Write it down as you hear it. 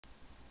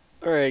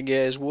Alright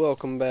guys,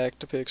 welcome back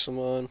to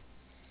Pixelmon.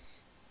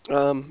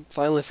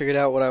 Finally figured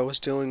out what I was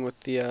doing with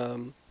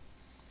the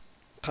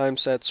time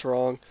sets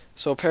wrong.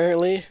 So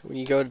apparently, when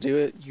you go to do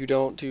it, you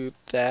don't do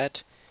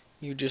that.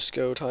 You just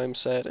go time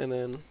set and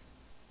then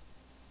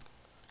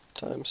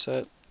time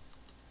set.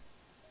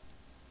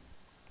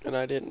 And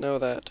I didn't know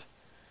that.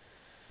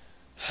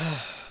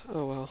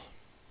 Oh well.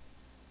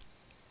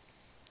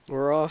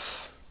 We're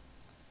off.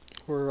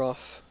 We're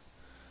off.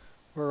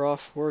 We're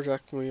off. We're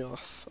Jack Me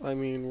Off. I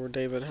mean, we're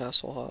David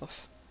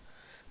Hasselhoff.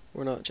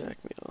 We're not Jack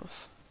Me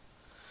Off.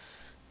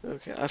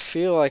 Okay, I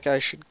feel like I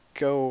should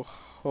go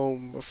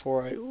home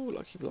before I... Ooh,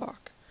 lucky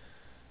block.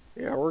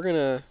 Yeah, we're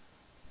gonna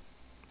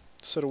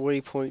set a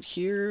waypoint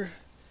here.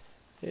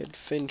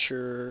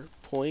 Adventure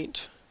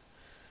point.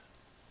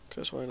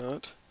 Because why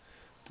not?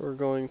 We're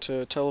going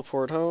to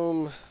teleport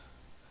home.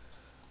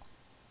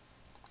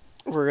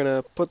 We're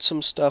gonna put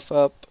some stuff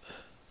up.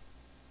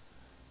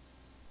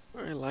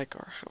 I like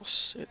our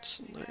house.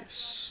 It's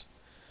nice.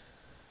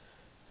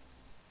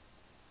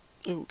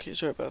 Okay,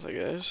 sorry about that,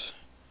 guys.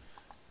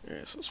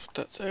 Alright, so let's put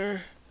that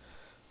there.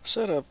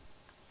 Setup.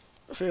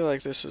 I feel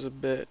like this is a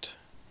bit...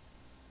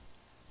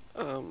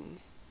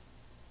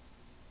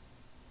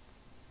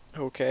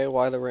 Okay,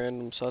 why the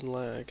random sudden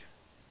lag?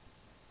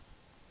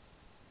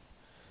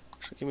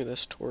 Actually, give me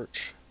this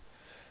torch.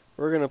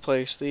 We're gonna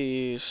place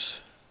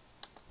these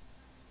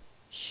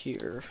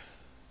here.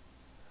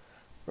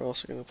 We're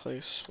also gonna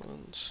place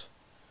ones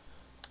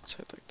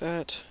outside like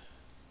that.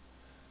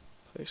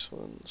 Place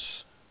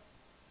ones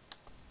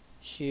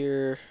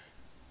here,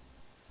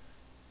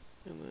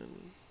 and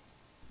then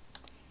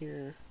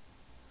here.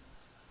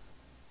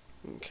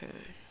 Okay.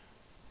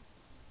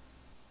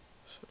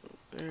 So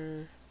there,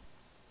 and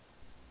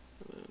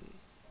then.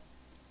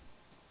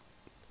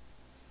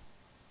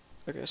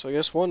 Okay, so I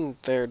guess one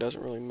there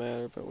doesn't really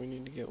matter, but we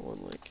need to get one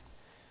like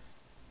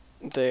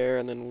there,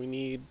 and then we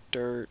need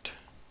dirt.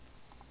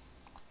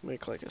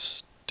 Make like a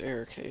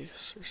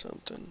staircase or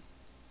something.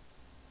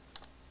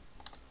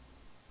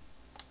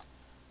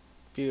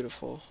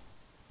 Beautiful.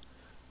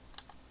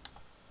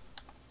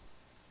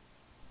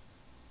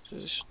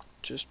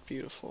 Just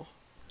beautiful.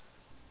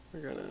 We're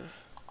gonna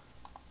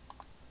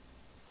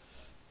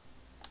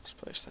just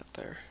place that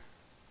there.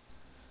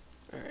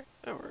 Alright,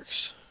 that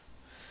works.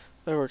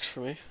 That works for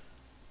me.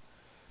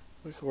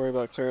 We can worry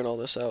about clearing all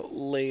this out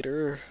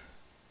later.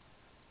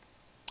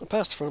 I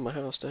passed the front of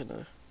my house, didn't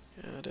I?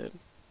 Yeah, I did.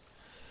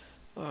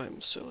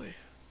 I'm silly.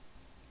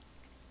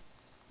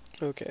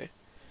 Okay.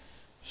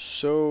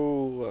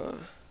 So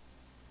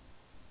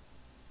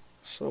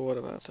what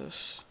about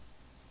this?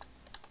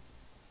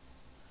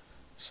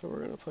 So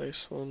we're gonna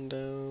place one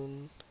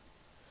down.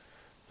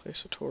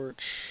 Place a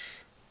torch.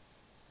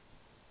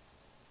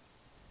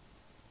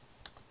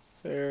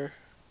 There.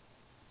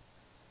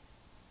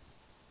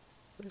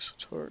 Place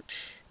a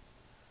torch.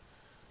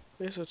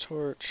 Place a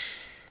torch.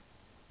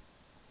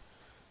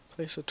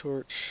 Place a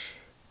torch.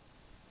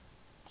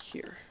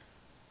 Here.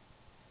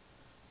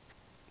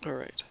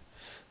 Alright.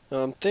 Now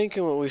I'm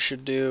thinking what we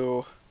should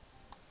do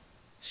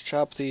is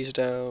chop these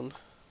down.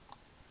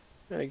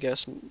 I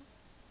guess,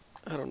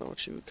 I don't know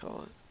what you would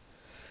call it.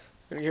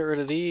 We're gonna get rid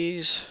of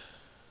these.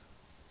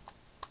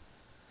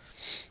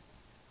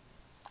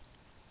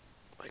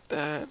 Like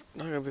that.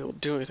 Not gonna be able to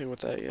do anything with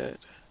that yet.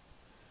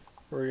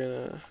 We're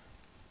gonna...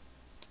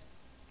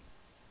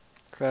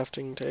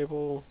 Crafting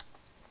table.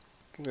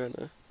 I'm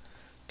gonna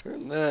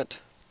turn that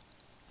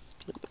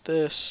into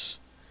this.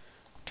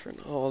 Turn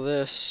all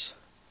this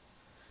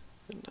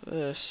into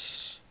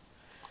this.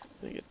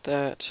 And get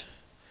that.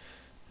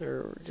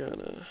 There we're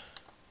gonna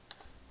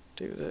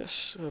do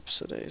this. Oops,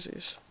 the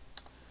daisies.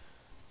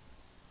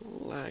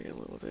 Lagging a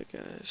little bit,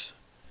 guys.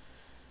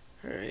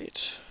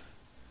 Alright.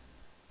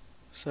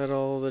 Is that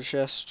all the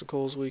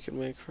chesticles we can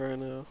make for right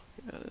now?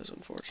 Yeah, it is,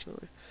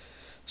 unfortunately.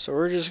 So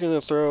we're just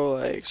gonna throw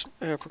like some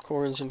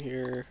apricorns in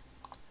here.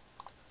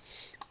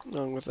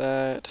 Along with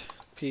that,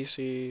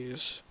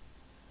 PCs.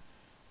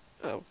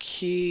 Oh,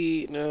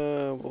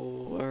 no,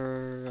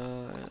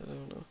 I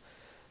don't know.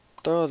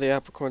 Throw the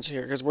apricorns in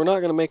here because we're not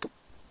gonna make a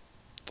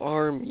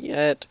farm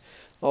yet.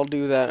 I'll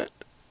do that,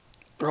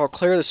 or I'll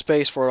clear the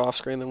space for it off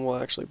screen, then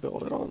we'll actually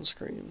build it on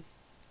screen.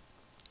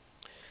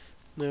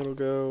 That'll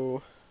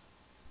go.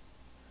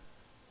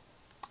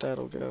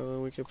 That'll go,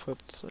 and we can put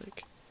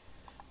like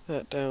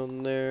that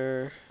down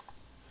there.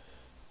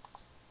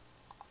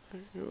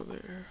 That can go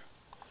there.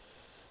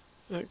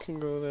 That can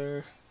go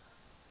there.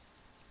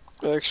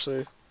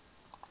 Actually,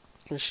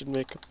 we should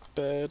make a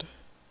bed.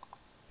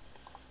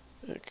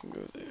 That can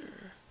go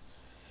there.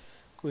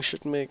 We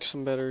should make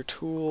some better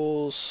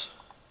tools.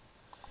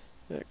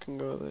 That can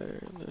go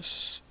there, and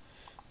this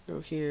go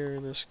here,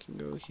 and this can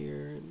go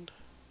here, and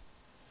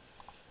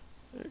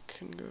that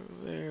can go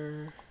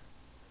there.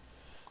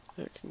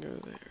 That can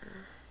go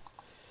there.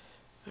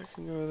 That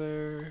can go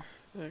there.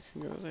 That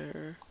can go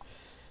there.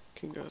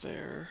 Can go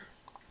there.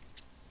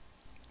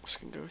 This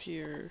can go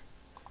here.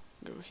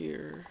 Go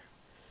here.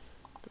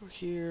 Go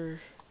here.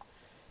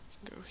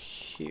 Go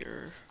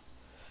here.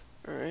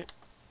 Alright.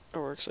 That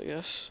works, I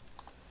guess.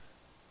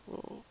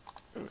 Well,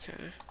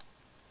 okay.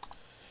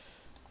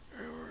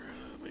 We're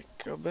gonna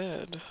make a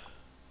bed.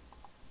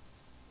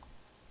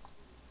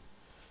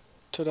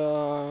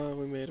 Ta-da!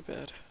 We made a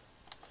bed.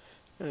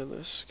 And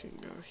this can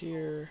go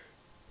here.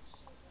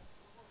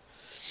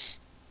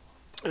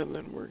 And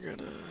then we're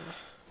gonna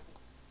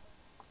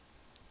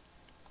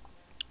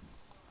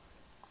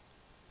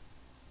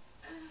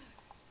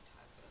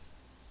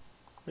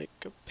make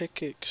a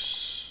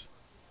pickaxe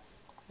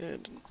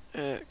and an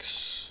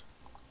axe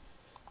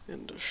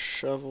and a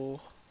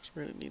shovel. 'Cause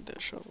we're gonna need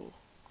that shovel.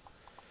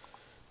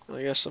 And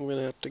I guess I'm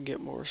gonna have to get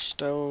more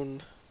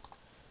stone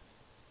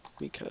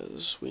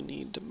because we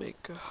need to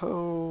make a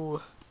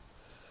hoe.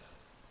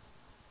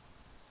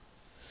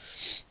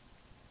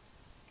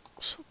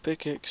 So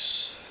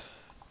pickaxe,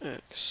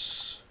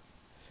 axe.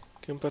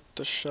 Can put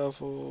the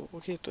shovel.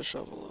 We'll keep the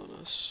shovel on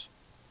us.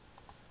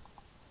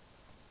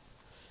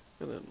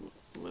 And then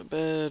my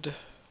bed.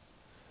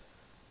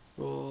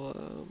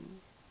 We'll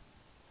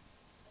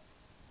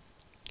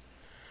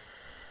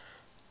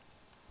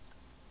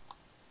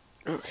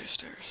okay,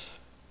 stairs.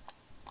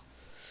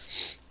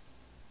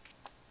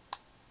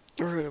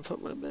 We're gonna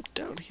put my bed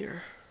down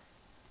here.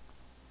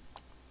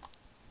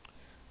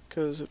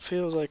 Because it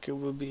feels like it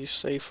would be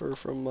safer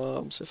from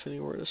mobs if any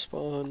were to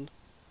spawn.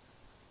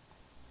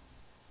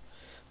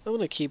 I'm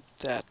gonna keep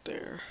that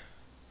there.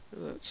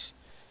 That's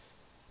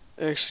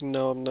actually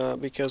no, I'm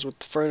not, because with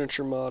the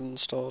furniture mod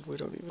installed, we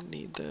don't even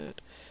need that.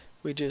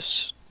 We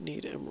just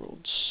need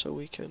emeralds so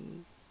we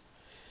can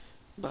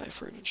buy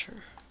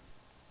furniture.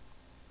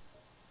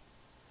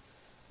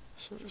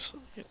 So just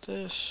let me get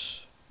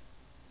this.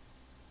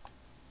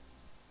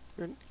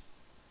 You're an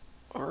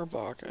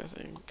Arbok, I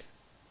think.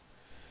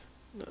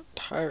 Not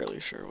entirely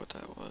sure what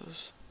that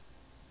was.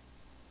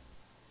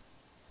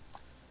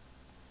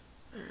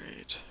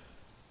 Alright.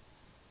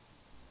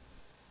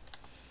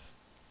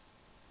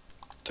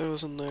 Put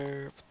those in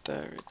there, put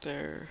that right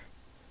there.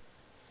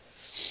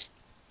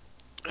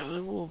 And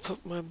then we'll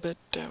put my bed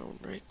down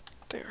right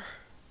there.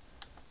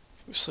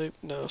 Can we sleep?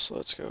 No, so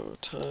let's go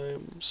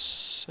time,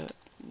 set,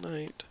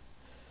 night.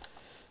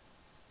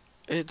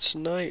 It's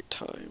night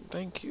time,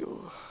 thank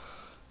you.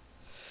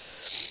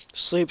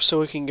 Sleep so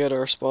we can get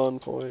our spawn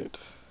point.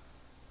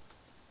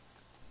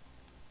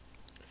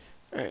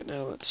 Alright,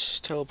 now let's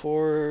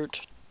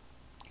teleport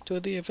to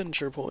the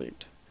adventure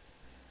point.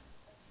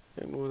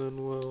 And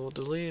then we'll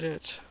delete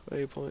it.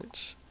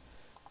 Waypoints.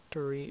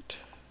 Delete.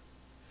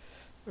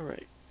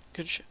 Alright,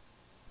 good shit.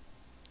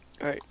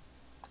 Alright,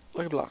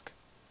 like a block.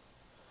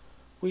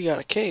 We got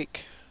a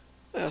cake.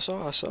 That's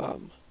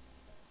awesome.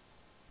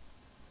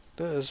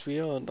 That is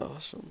beyond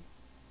awesome.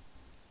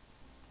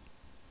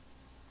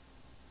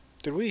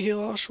 Did we heal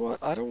Oshawott?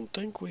 I don't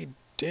think we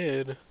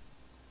did.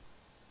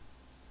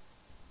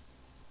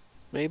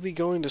 Maybe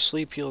going to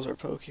sleep heals our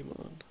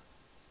Pokemon.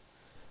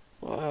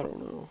 Well, I don't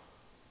know.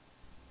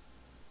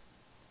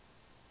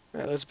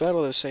 Alright, let's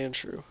battle this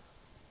Sandshrew.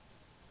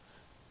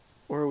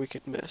 Or we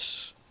could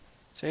miss.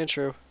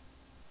 Sandshrew.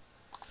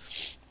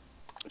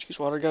 Let's use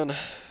water gun.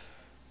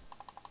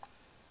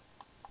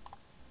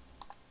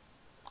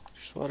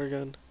 Use water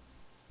gun.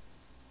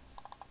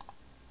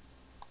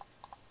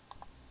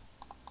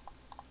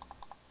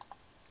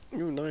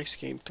 Ooh, nice.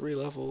 Gained 3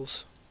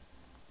 levels.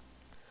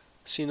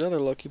 See another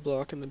lucky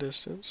block in the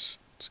distance.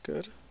 It's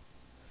good.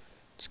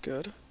 It's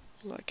good.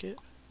 Like it.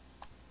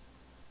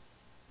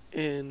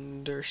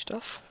 And their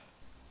stuff.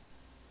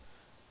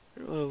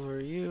 What level are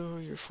you?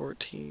 You're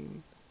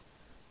 14.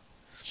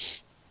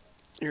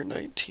 You're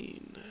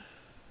 19.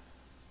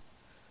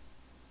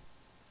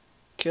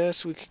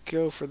 Guess we could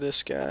go for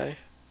this guy.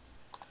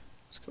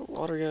 Let's go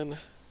water gun.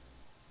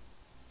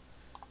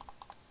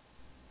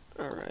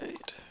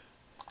 Alright.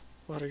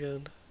 Water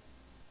gun.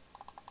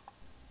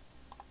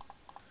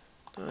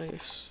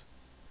 Nice.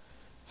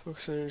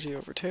 Focus energy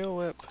over tail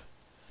whip.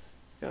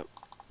 Yep.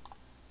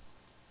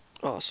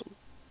 Awesome.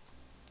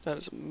 That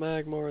is a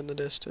Magmar in the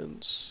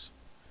distance.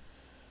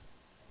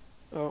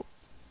 Oh.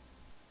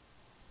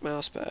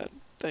 Mousepad.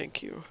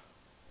 Thank you.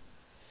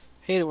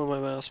 Hate it when my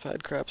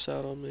mousepad craps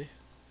out on me.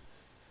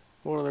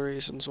 One of the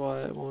reasons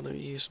why I want to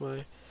use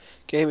my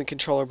gaming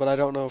controller, but I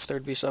don't know if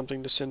there'd be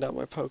something to send out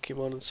my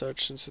Pokemon and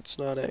such, since it's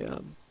not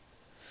a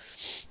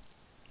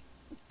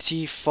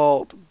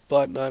default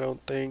button, I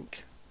don't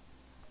think.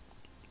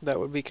 That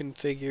would be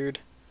configured.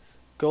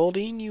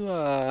 Goldeen,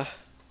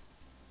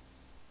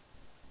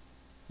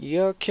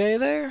 you okay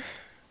there?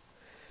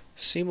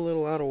 Seem a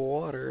little out of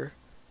water.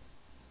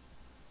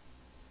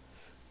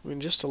 I mean,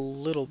 just a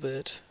little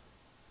bit.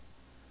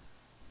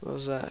 What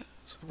was that?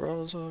 Is it a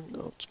Bronzong?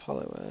 No, it's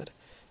Poliwag.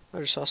 I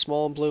just saw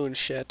small and blue and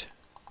shit.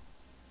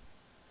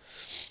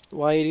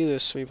 Why you do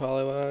this to me,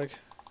 Poliwag?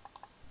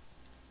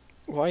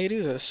 Why you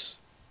do this?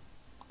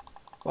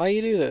 Why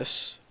you do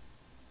this?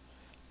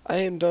 I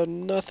am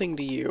done nothing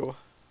to you.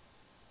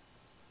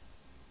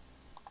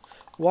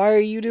 Why are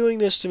you doing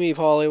this to me,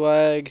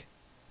 Poliwag?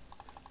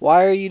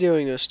 Why are you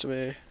doing this to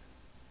me?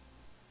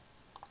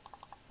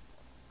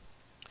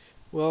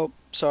 Well,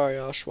 sorry,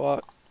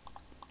 Oshawott.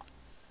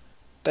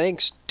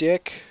 Thanks,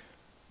 dick.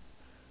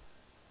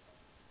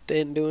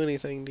 didn't do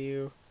anything to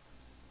you.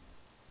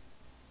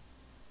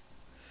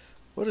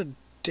 What a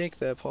dick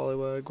that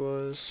Poliwag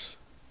was.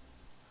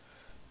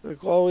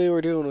 Like, all we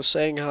were doing was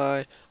saying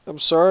hi. I'm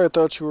sorry, I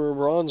thought you were a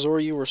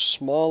Bronzor. You were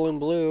small and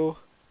blue.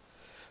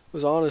 It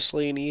was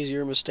honestly an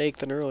easier mistake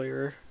than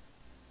earlier.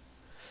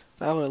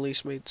 That one at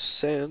least made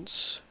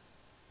sense.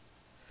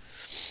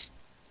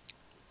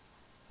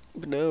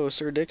 But no,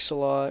 Sir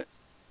Dix-a-lot.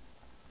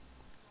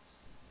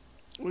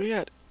 We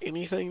got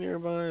anything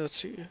nearby? Let's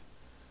see.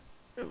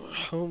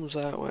 Home's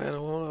that way. I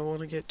want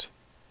to get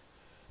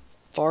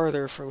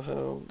farther from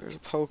home. There's a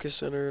Poke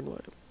Center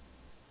and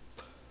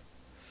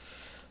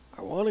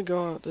I want to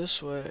go out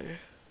this way.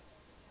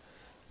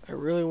 I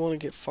really want to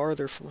get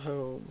farther from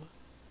home.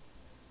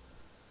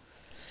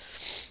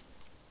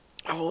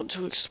 I want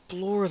to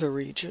explore the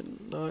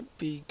region, not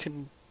be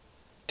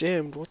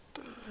condemned. What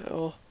the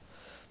hell?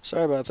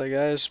 Sorry about that,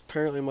 guys.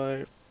 Apparently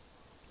my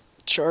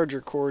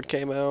charger cord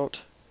came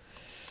out.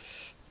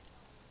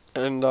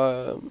 And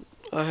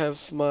I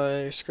have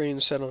my screen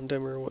set on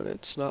dimmer when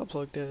it's not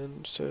plugged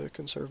in to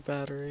conserve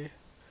battery.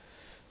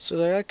 So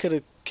like, I could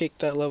have kicked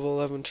that level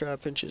 11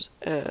 Trapinch's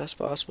ass,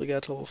 possibly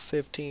got to level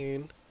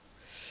 15.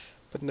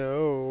 But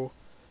no,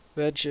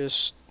 that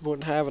just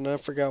wouldn't happen. I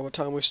forgot what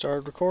time we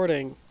started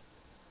recording.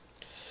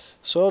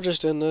 So I'll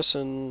just end this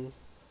in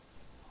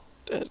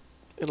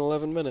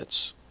 11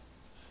 minutes.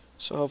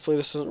 So hopefully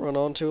this doesn't run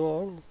on too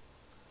long.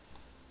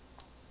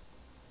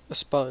 A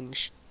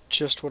sponge,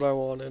 just what I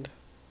wanted.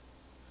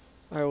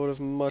 I would have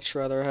much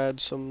rather had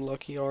some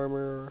lucky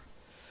armor,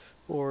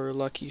 or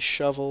lucky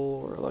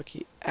shovel, or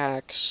lucky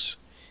axe,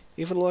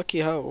 even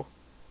lucky hoe.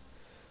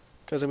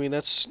 Because, I mean,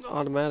 that's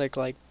automatic,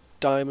 like,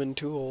 diamond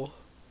tool.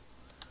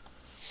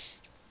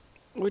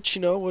 Which,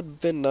 you know, would have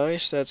been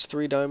nice. That's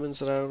 3 diamonds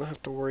that I don't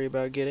have to worry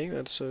about getting.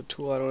 That's a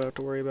tool I don't have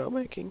to worry about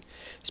making.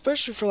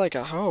 Especially for, like,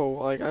 a hoe.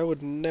 Like, I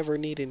would never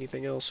need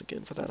anything else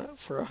again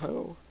for a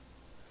hoe.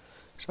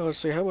 So,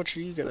 honestly, how much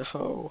are you gonna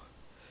hoe?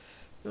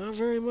 Not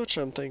very much,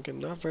 I'm thinking.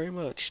 Not very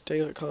much.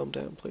 Taylor, calm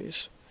down,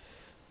 please.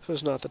 This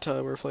is not the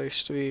time or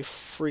place to be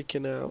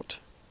freaking out.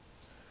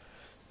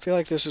 I feel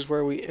like this is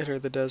where we enter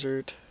the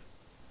desert.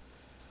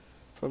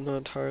 But I'm not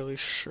entirely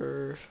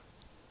sure.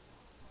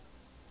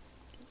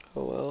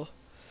 Oh well.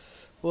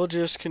 We'll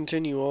just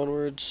continue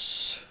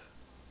onwards.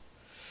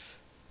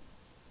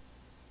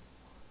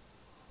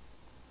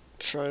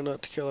 Try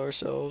not to kill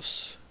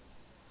ourselves.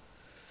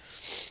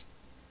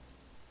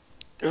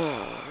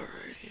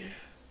 Alrighty.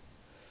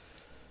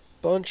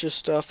 Bunch of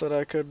stuff that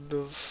I could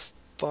have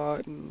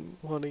fought and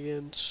won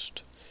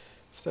against.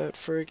 If that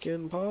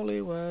freaking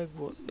Poliwag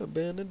wouldn't have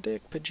been a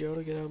dick,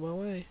 Pidgeotto, get out of my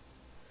way.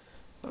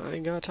 I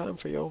ain't got time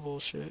for your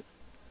bullshit.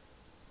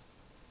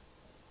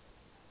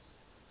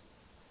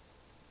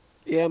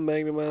 Yeah,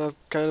 Magnemite,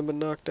 I've kind of been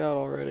knocked out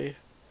already.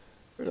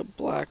 There's a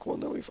black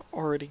one that we've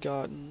already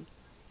gotten.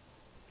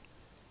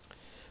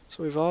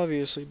 So we've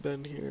obviously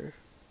been here.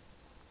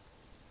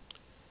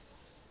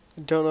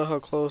 I don't know how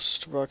close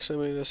to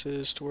proximity this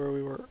is to where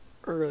we were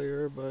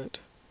earlier, but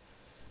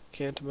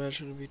can't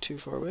imagine it'd be too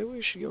far. Maybe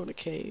we should go in a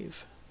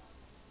cave.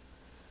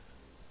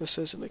 This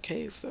isn't a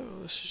cave,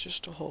 though. This is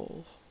just a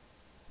hole.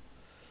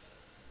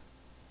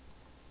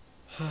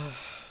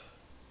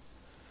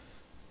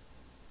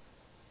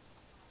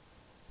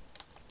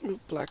 Ooh,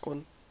 black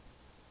one.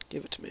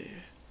 Give it to me.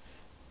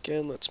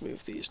 Again, let's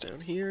move these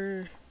down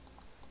here.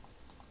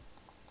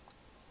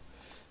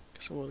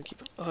 Because I want to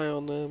keep an eye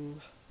on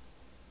them.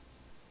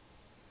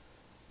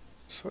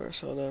 So I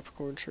saw an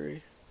apricorn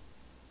tree.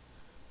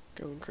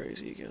 Going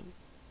crazy again.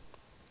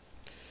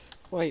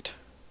 White.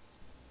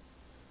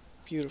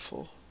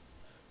 Beautiful.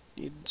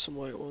 Need some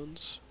white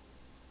ones.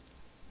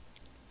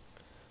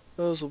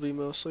 Those will be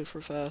mostly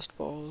for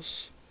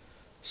fastballs.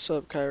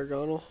 Sup,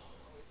 Kyragonal?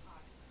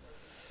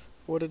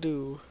 What to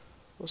do?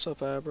 What's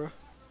up, Abra?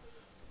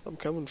 I'm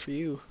coming for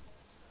you.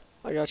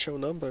 I got your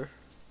number.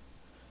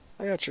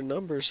 I got your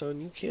number,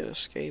 son. You can't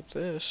escape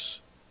this.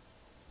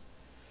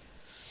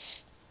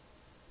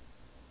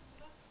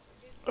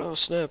 Oh,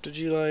 snap. Did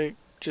you, like,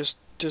 just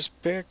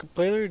disappear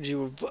completely, or did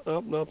you...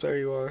 Oh, nope, there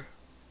you are.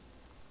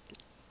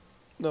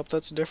 Nope,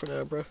 that's a different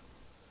Abra.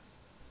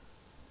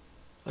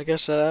 I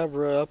guess that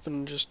Abra up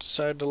and just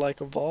decided to, like,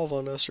 evolve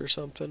on us or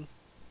something.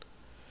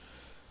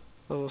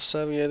 Level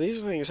 7. Yeah,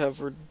 these things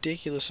have a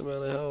ridiculous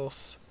amount of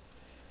health.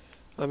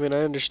 I mean, I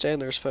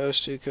understand they're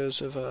supposed to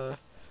because of,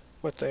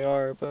 what they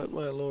are, but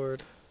my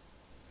lord.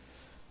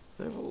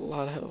 They have a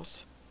lot of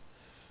health.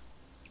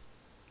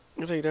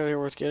 Anything down here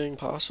worth getting,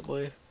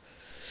 possibly.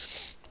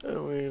 I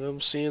mean,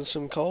 I'm seeing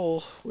some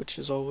coal, which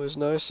is always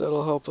nice.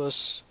 That'll help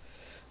us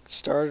get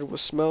started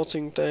with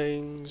smelting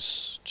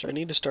things. Which I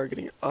need to start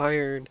getting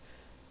iron.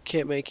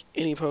 Can't make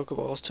any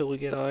Pokeballs till we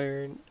get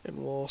iron, and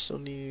we'll also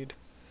need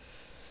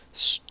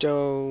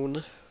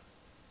stone.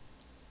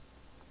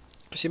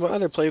 See, my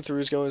other playthrough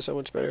is going so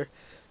much better,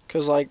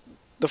 because, like,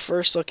 the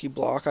first lucky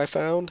block I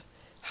found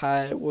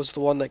was the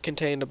one that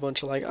contained a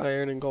bunch of, like,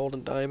 iron and gold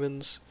and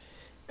diamonds,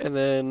 and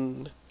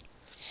then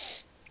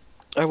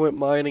I went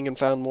mining and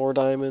found more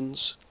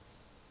diamonds,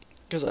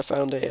 because I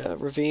found a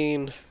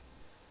ravine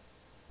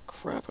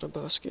crap in a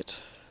basket.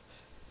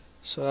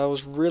 So that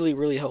was really,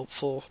 really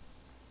helpful.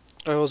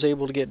 I was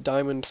able to get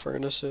diamond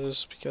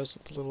furnaces because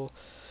of the little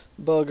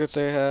bug that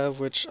they have,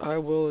 which I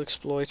will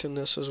exploit in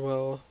this as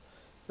well.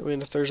 I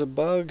mean, if there's a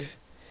bug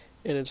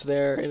and it's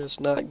there and it's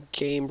not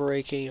game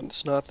breaking and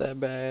it's not that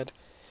bad,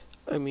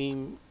 I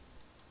mean,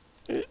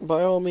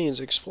 by all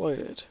means exploit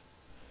it.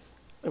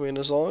 I mean,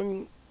 as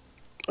long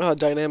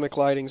dynamic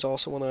lighting's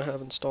also one I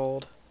have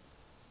installed.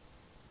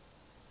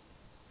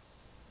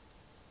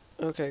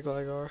 Okay,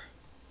 Gligar.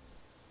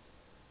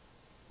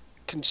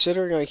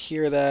 Considering I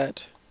hear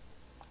that,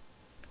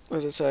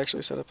 as it's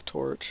actually set up a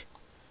torch,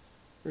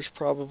 there's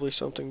probably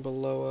something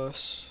below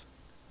us.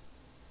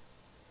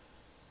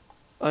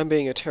 I'm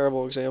being a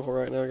terrible example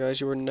right now, guys.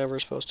 You were never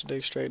supposed to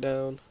dig straight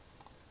down.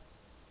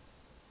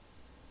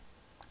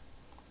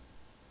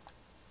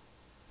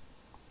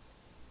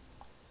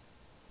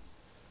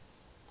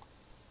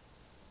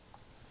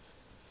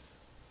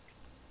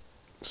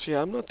 See,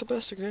 I'm not the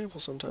best example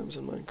sometimes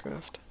in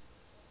Minecraft.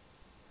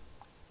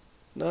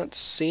 Not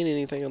seeing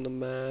anything on the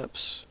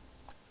maps.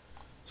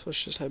 So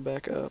let's just head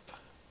back up.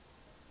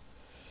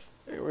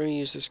 Alright, we're gonna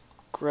use this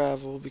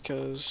gravel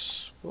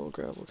because, well,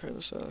 gravel kind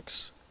of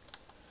sucks.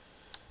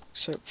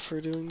 Except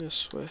for doing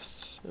this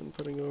with and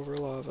putting over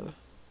lava.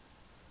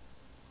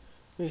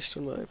 At least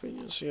in my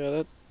opinion. So yeah,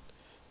 that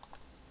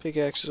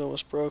pickaxe is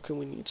almost broken.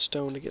 We need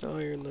stone to get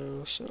iron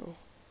though, so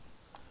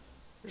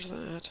there's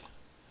that.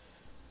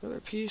 Another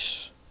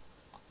piece.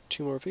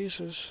 2 more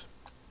pieces.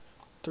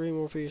 3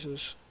 more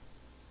pieces.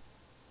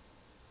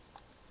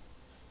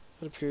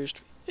 That appears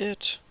to be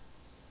it.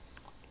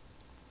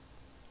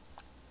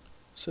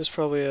 So this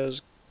probably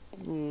has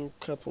a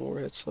couple more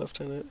hits left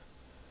in it.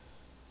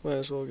 Might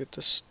as well get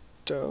the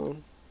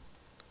stone.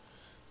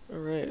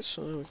 Alright,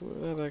 so now we can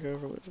move that back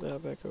over, move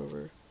that back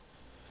over.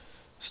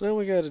 So now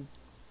we got an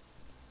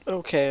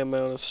okay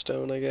amount of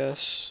stone, I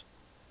guess.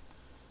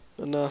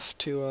 Enough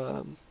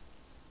to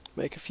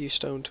make a few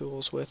stone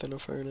tools with in a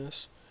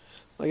furnace.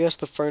 I guess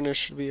the furnace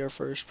should be our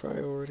first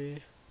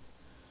priority.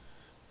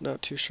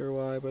 Not too sure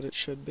why, but it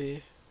should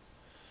be.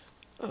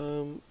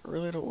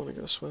 Really don't want to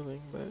go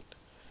swimming, but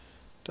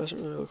doesn't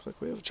really look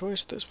like we have a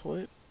choice at this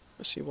point.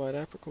 I see a white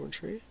apricorn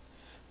tree.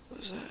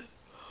 What is that?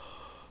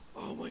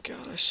 Oh my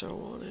god, I so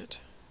want it.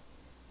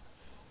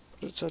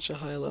 But it's such a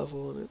high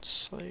level and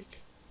it's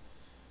like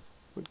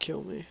would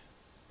kill me.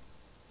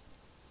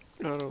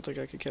 I don't think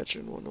I could catch it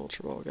in one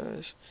Ultra Ball,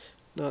 guys.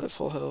 Not at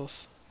full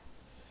health.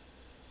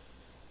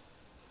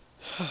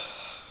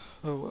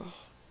 Oh well.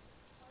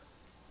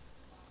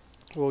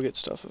 We'll get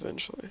stuff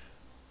eventually.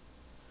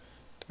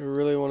 Do I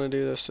really want to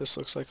do this? This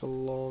looks like a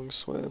long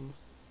swim.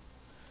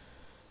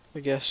 I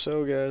guess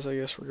so, guys. I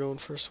guess we're going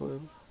for a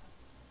swim.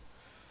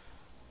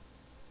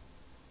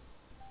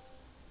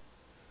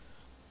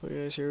 Well,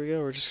 guys, here we go.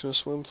 We're just going to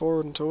swim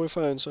forward until we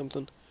find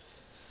something.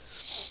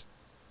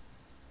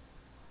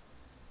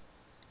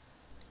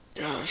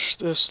 Gosh,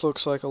 this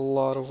looks like a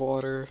lot of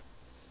water.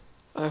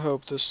 I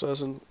hope this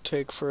doesn't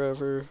take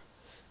forever.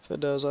 If it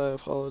does, I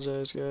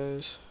apologize,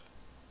 guys.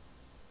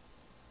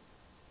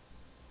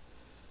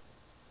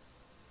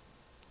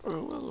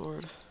 Oh my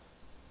lord.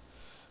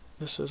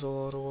 This is a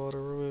lot of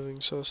water. We're moving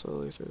so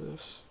slowly through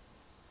this.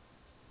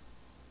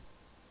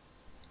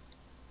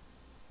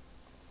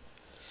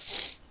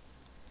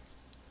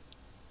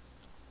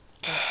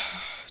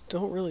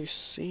 Don't really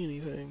see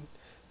anything.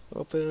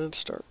 Open and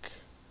it's dark.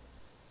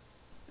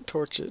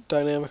 Torch it.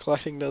 Dynamic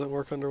lighting doesn't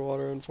work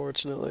underwater,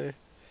 unfortunately.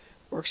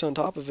 Works on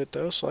top of it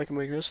though, so I can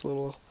make this a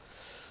little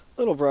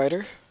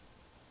brighter.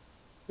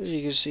 As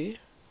you can see,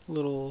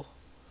 little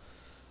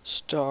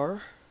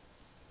star.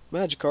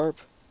 Magikarp.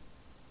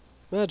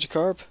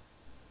 Magikarp.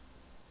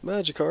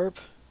 Magikarp.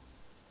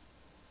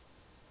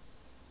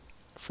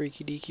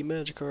 Freaky deaky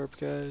Magikarp,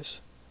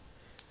 guys.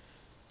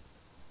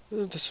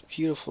 Isn't this a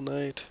beautiful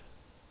night?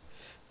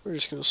 We're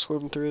just gonna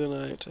swim through the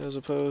night as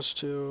opposed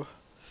to,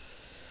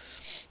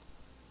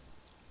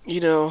 you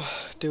know,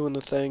 doing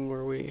the thing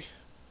where we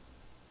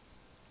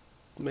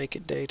make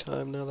it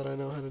daytime now that I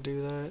know how to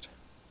do that.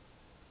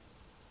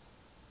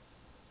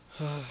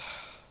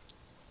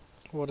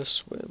 What a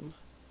swim.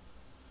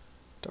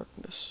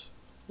 Darkness.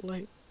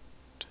 Light.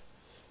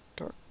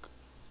 Dark.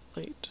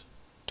 Light.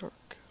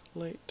 Dark.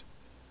 Light.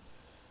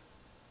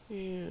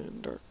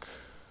 And dark.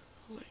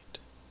 Light.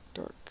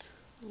 Dark.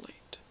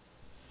 Light.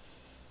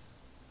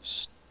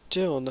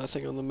 Still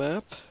nothing on the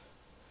map.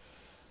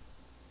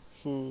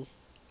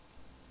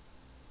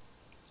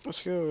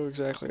 Let's go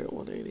exactly at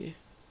 180.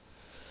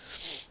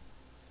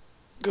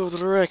 Go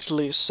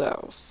directly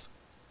south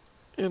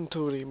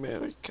into the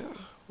America,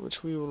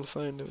 which we will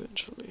find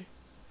eventually.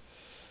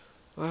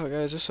 Wow,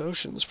 guys, this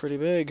ocean's pretty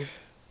big.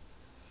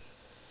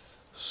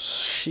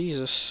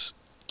 Jesus.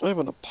 I'm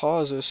gonna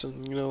pause this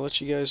and, let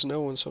you guys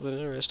know when something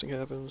interesting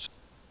happens.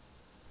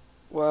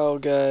 Wow,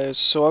 guys,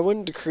 so I went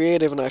into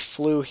creative and I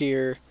flew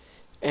here,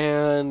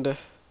 and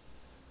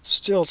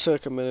still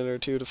took a minute or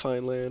two to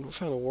find land. We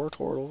found a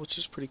wartortle, which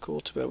is pretty cool.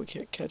 Too bad we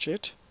can't catch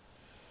it.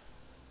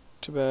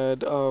 Too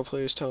bad. Oh,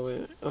 please tell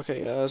me.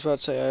 Okay, I was about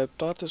to say, I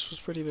thought this was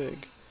pretty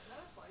big.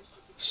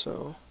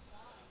 So,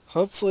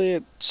 hopefully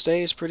it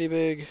stays pretty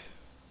big.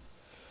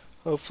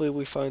 Hopefully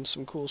we find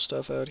some cool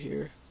stuff out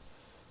here.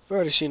 I've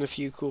already seen a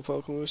few cool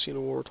Pokemon. We've seen a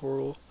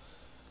Wartortle.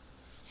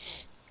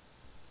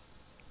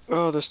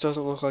 Oh, this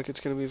doesn't look like it's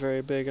going to be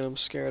very big, and I'm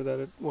scared that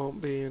it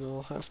won't be, and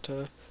I'll have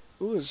to...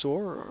 Ooh, a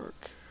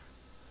Zoroark.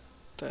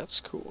 That's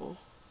cool.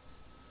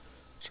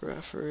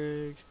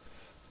 Girafarig.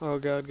 Oh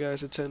god,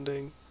 guys, it's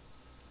ending.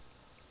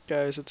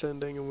 Guys, it's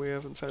ending, and we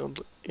haven't found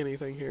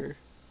anything here.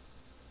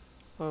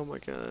 Oh my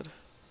god.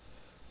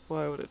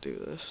 Why would it do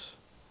this?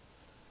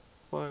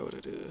 Why would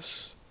it do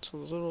this? It's a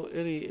little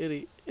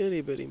itty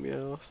bitty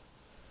Meowth.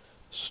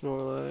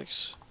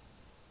 Snorlax.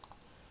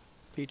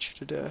 Beat you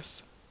to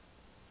death.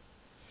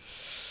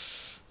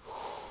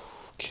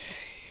 Okay.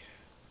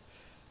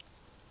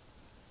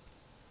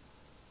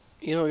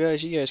 You know,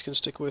 guys, you guys can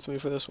stick with me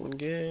for this one.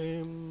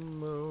 Game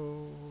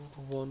mode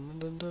 1.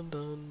 Dun dun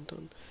dun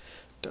dun.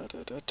 Dun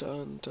dun dun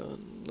dun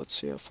dun. Let's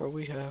see how far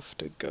we have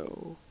to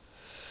go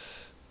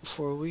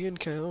before we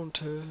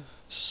encounter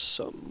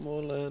some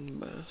more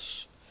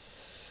landmass.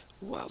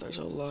 Wow, there's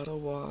a lot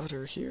of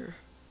water here.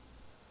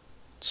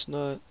 It's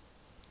not...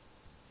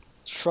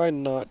 Try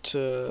not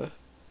to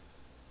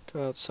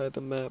go outside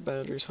the map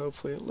boundaries.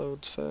 Hopefully it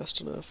loads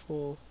fast enough.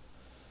 We'll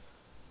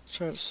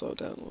try to slow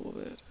down a little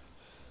bit.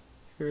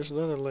 Here's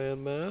another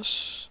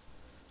landmass.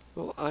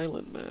 Little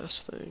island mass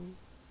thing.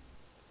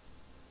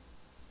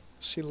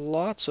 See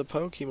lots of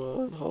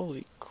Pokemon.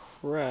 Holy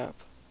crap.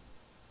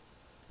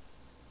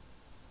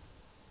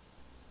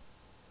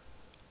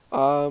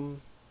 I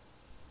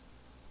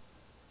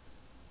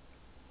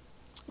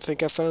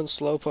think I found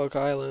Slowpoke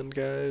Island,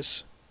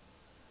 guys.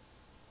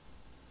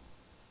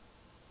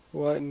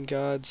 What in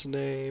God's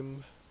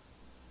name?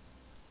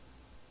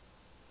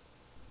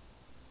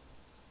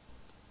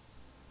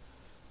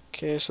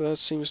 Okay, so that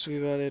seems to be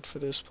about it for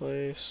this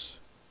place.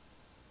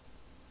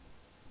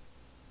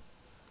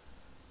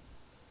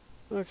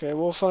 Okay,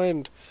 we'll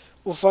find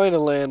a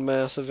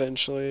landmass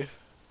eventually.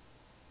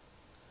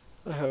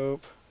 I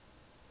hope.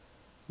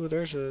 Ooh,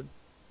 there's a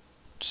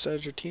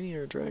Sagitini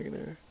or a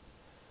Dragonair.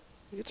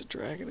 I think it's a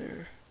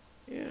Dragonair.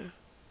 Yeah.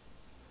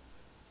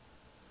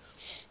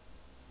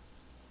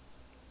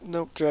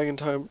 Nope, Dragon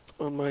type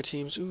on my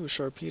team's... Ooh,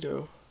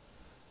 Sharpedo.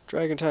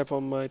 Dragon type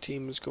on my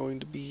team is going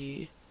to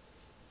be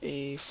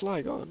a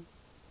Flygon,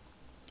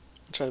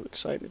 which I'm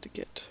excited to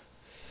get.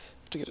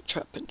 Have to get a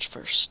Trapinch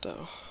first,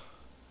 though.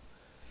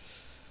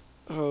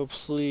 Oh,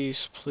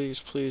 please, please,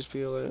 please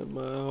be a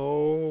landmine.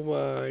 Oh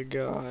my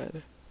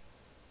god.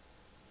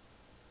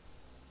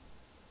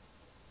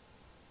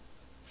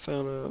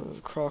 Found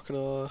a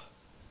Croconaw.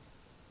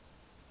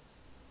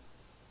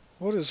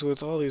 What is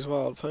with all these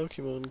wild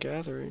Pokemon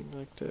gathering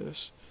like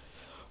this?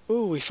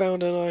 Ooh, we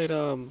found an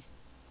item.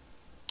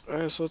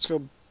 Alright, so let's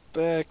go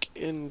back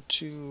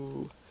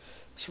into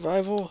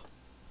survival.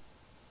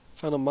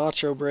 Found a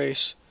Macho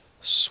Brace.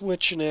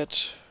 Switching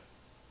it.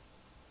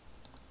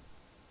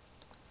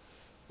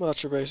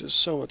 Macho Brace is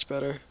so much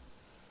better.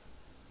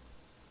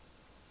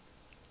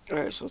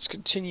 Alright, so let's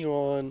continue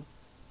on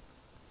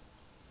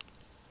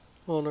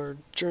our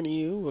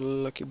journey with a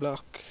lucky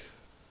block.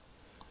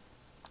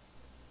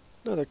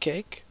 Another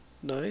cake.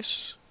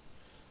 Nice.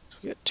 So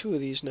we got 2 of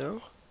these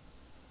now.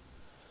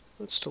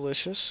 That's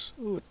delicious.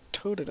 Ooh, a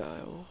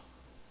Totodile.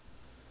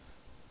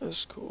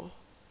 That's cool.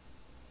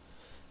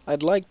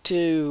 I'd like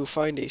to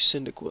find a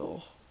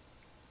Cyndaquil.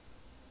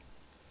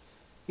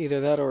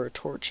 Either that or a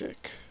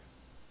Torchic.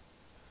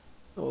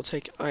 I will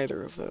take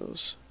either of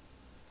those.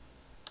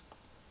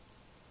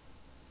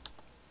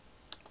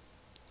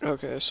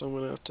 Okay, so I'm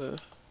gonna have to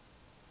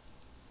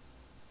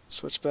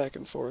switch back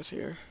and forth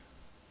here.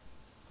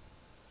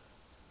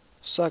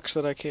 Sucks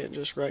that I can't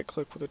just right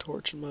click with a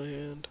torch in my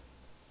hand.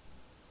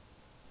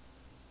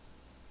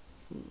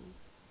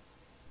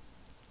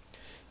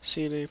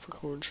 See an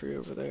apricorn tree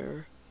over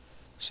there.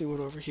 See one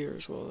over here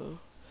as well, though.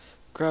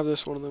 Grab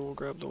this one and then we'll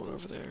grab the one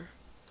over there.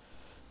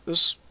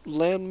 This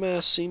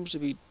landmass seems to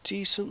be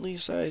decently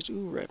sized.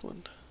 Ooh, red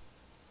one.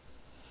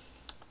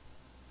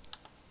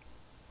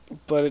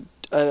 But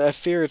I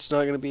fear it's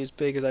not going to be as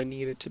big as I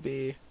need it to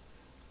be.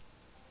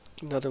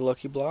 Another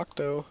lucky block,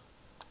 though.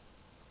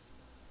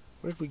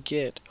 What did we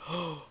get?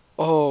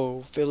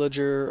 Oh,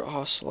 villager,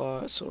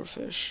 ocelot,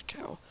 silverfish,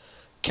 cow.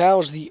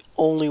 Cow's the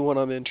only one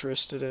I'm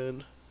interested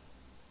in.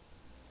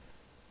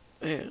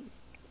 Man.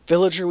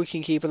 Villager we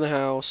can keep in the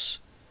house.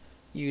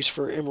 Use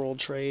for emerald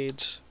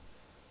trades.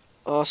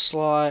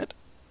 Ocelot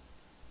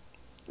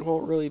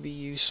won't really be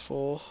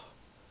useful.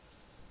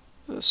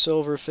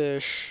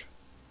 Silverfish,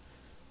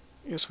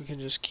 I guess we can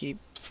just keep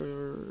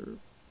for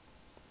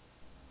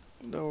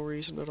no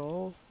reason at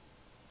all.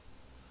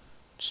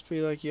 Just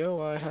be like,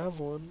 yo, I have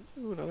one.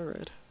 Ooh, another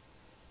red.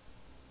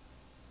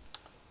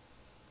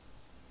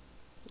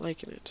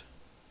 Liking it.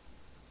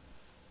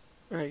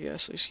 Alright,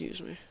 guess,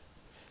 excuse me.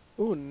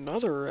 Ooh,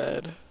 another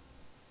red.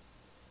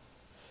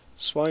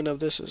 Swine of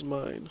this is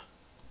mine.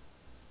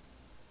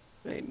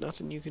 Ain't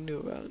nothing you can do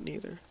about it,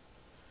 neither.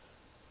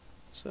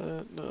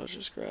 So, no, it's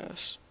just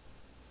grass.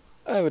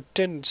 I have a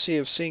tendency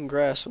of seeing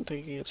grass and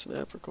thinking it's an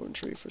apricot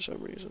tree for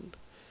some reason.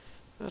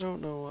 I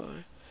don't know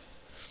why.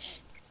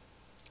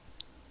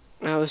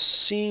 Now this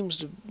seems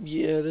to,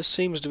 yeah, this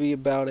seems to be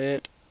about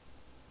it.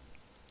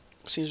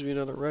 Seems to be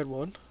another red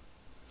one.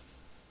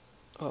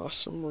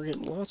 Awesome, we're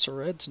getting lots of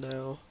reds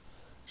now,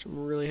 which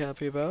I'm really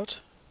happy about.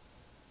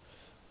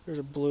 There's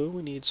a blue,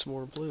 we need some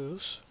more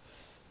blues.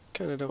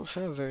 Kinda don't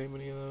have very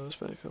many of those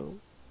back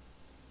home.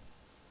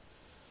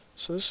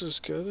 So this is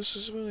good, this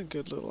has been a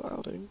good little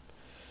outing.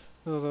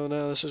 Although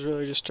now this has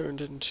really just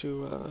turned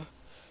into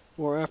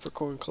more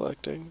apricorn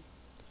collecting,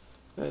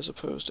 as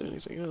opposed to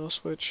anything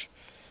else, which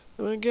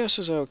I guess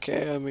is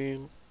okay. I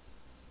mean,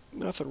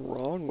 nothing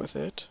wrong with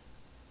it.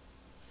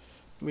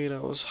 I mean, I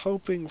was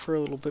hoping for a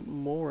little bit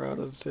more out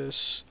of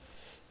this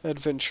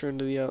adventure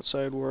into the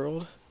outside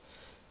world,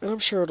 and I'm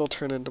sure it'll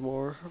turn into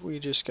more. We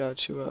just got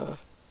to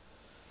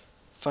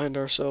find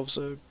ourselves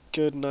a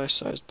good,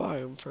 nice-sized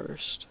biome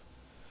first,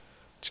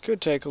 which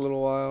could take a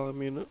little while. I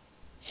mean,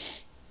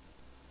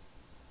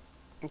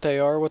 they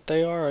are what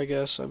they are, I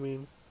guess. I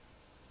mean,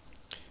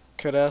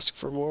 could ask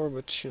for more,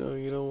 but you know,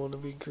 you don't want to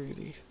be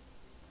greedy.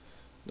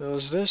 Now,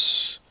 is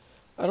this...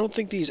 I don't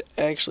think these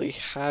actually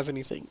have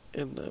anything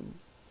in them,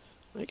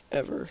 like,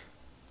 ever.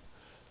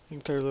 I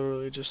think they're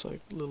literally just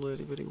like little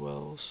itty bitty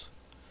wells.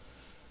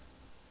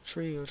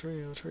 Trio,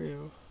 trio,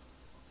 trio.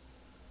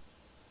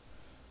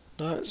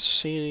 Not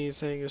seeing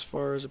anything as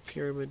far as a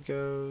pyramid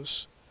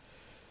goes.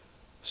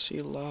 See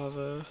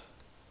lava.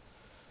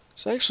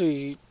 It's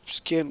actually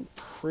getting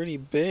pretty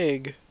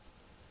big.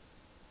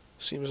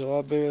 Seems a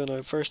lot bigger than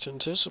I first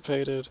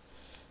anticipated.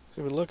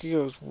 I mean, look, it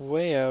goes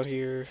way out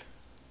here.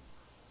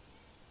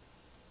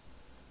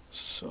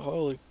 So,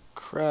 holy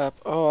crap.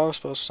 Oh, I was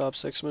supposed to stop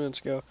 6 minutes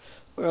ago.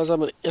 Whereas I'm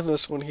going to end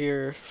this one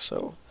here.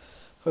 So,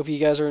 hope you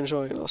guys are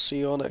enjoying it. I'll see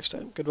you all next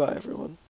time. Goodbye, everyone.